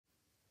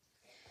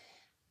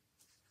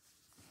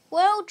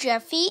Well,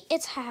 Jeffy,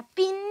 it's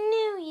Happy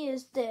New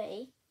Year's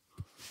Day.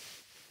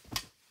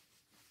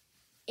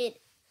 It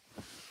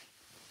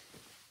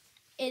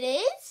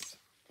is,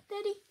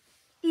 Daddy?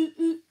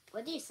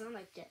 What do you sound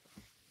like that,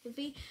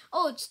 Jeffy?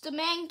 Oh, it's the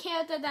main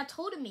character that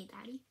told me,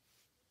 Daddy.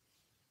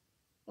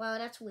 Wow,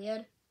 that's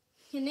weird.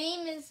 Your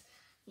name is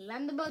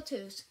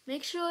Landabotus.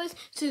 Make sure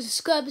to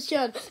subscribe to the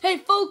channel. Hey,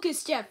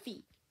 focus,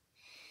 Jeffy.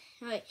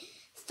 Alright,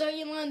 start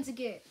your lines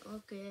again.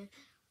 Okay.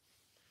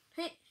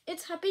 Hey,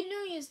 it's Happy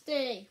New Year's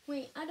Day.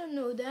 Wait, I don't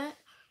know that.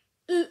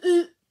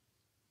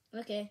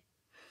 Okay.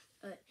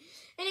 Alright.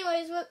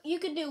 Anyways, well, you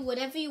can do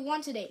whatever you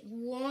want today.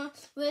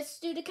 Let's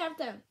do the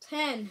countdown.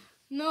 10,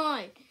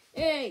 9,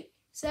 8,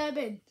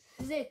 7,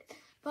 6,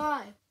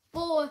 5,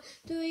 4,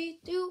 3,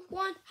 2,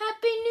 1.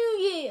 Happy New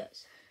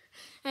Year's.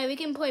 Hey, we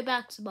can play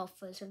basketball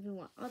first if you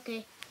want.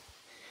 Okay.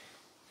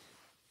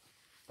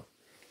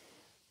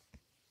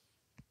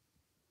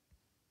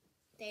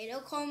 They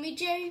don't call me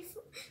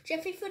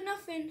Jeffy for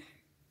nothing.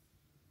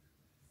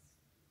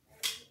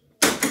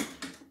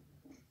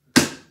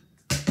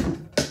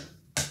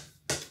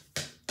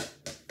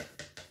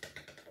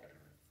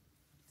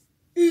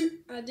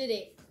 I did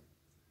it.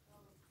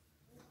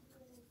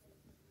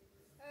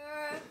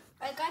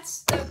 I got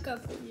stuck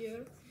up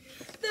here.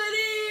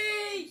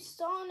 Daddy!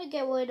 Starting to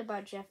get worried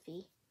about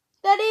Jeffy.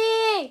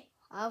 Daddy!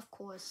 Of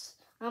course.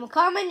 I'm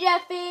coming,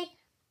 Jeffy.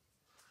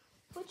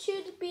 What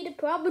should be the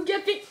problem,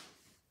 Jeffy?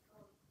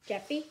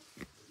 Jeffy?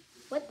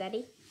 What,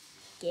 Daddy?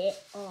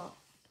 Get off.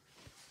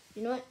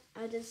 You know what?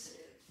 I'll just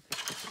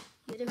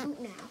get a hoop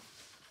now.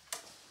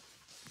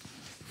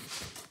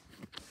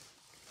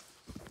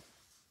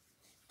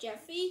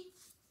 Jeffy?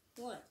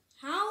 What?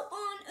 How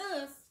on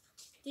earth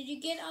did you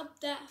get up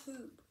that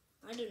hoop?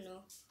 I don't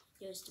know.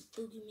 There's the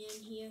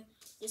boogeyman here.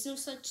 There's no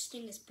such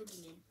thing as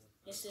boogeyman.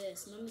 Yes, there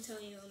is. Let me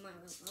tell you in my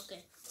room.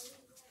 Okay.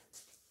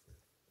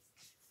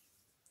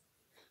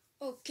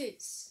 Okay.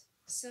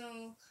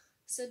 So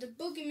the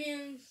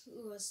boogeyman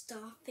was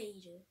Darth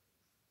Vader.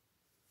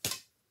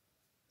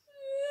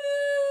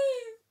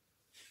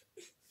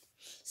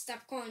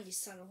 Stop calling, you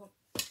son of a...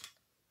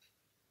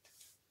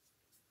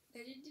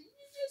 Did you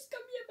just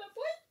come here, my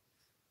boy?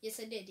 Yes,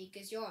 I did,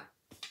 because you're on.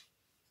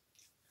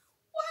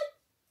 What?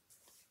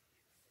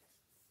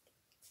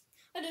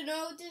 I don't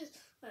know.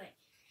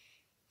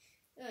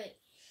 Alright.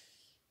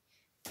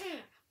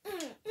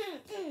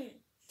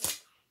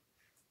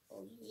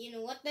 Oh, you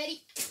know what,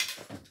 Daddy?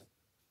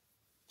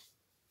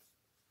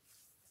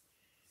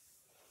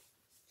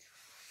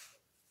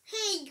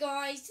 Hey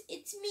guys,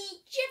 it's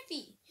me,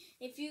 Jeffy.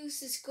 If you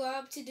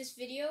subscribe to this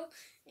video,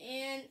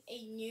 and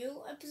a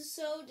new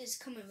episode is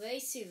coming very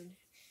soon.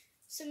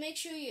 So make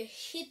sure you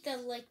hit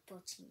that like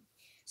button.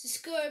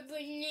 Subscribe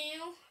right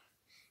now.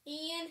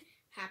 And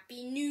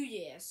Happy New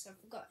Year's. I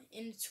forgot.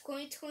 In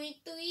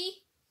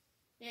 2023.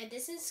 Yeah,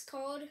 this is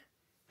called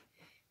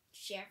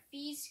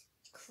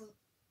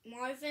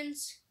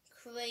Marvin's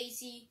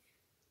Crazy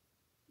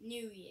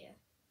New Year.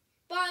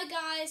 Bye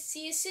guys.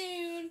 See you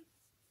soon.